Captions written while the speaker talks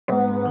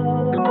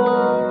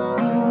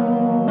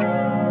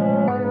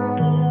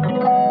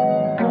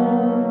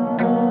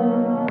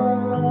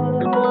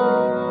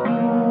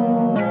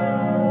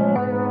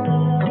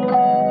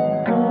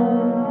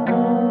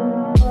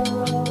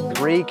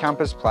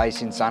Compass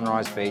Place in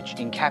Sunrise Beach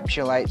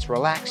encapsulates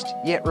relaxed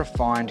yet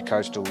refined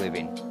coastal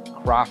living,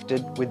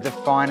 crafted with the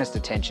finest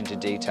attention to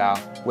detail.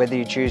 Whether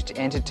you choose to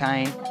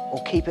entertain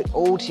or keep it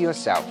all to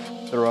yourself,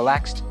 the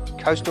relaxed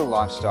coastal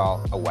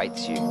lifestyle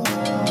awaits you.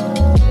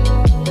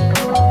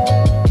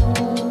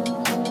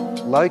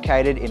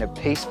 Located in a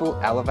peaceful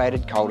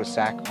elevated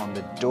cul-de-sac on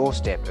the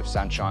doorstep of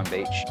Sunshine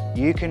Beach,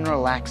 you can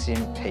relax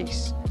in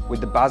peace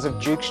with the buzz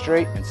of Duke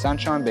Street and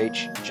Sunshine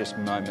Beach just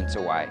moments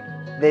away.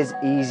 There's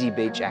easy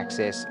beach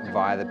access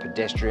via the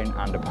pedestrian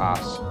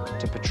underpass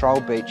to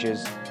patrol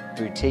beaches,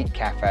 boutique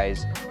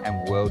cafes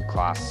and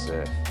world-class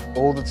surf.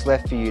 All that's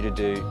left for you to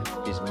do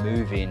is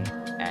move in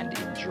and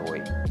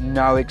enjoy.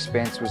 No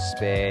expense was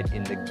spared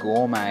in the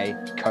gourmet,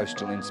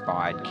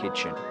 coastal-inspired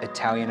kitchen,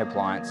 Italian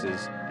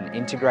appliances, an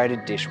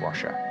integrated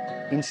dishwasher,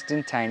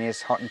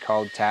 instantaneous hot and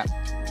cold tap,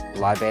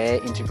 live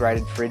air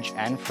integrated fridge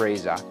and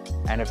freezer,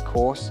 and of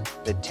course,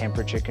 the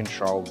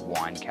temperature-controlled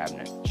wine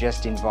cabinet.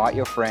 Just invite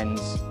your friends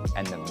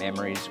and the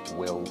memories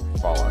will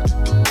follow.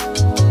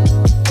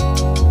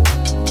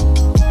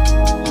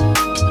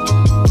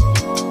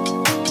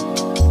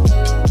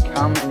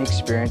 Come and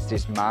experience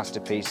this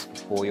masterpiece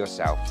for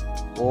yourself,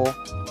 or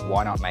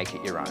why not make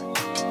it your own?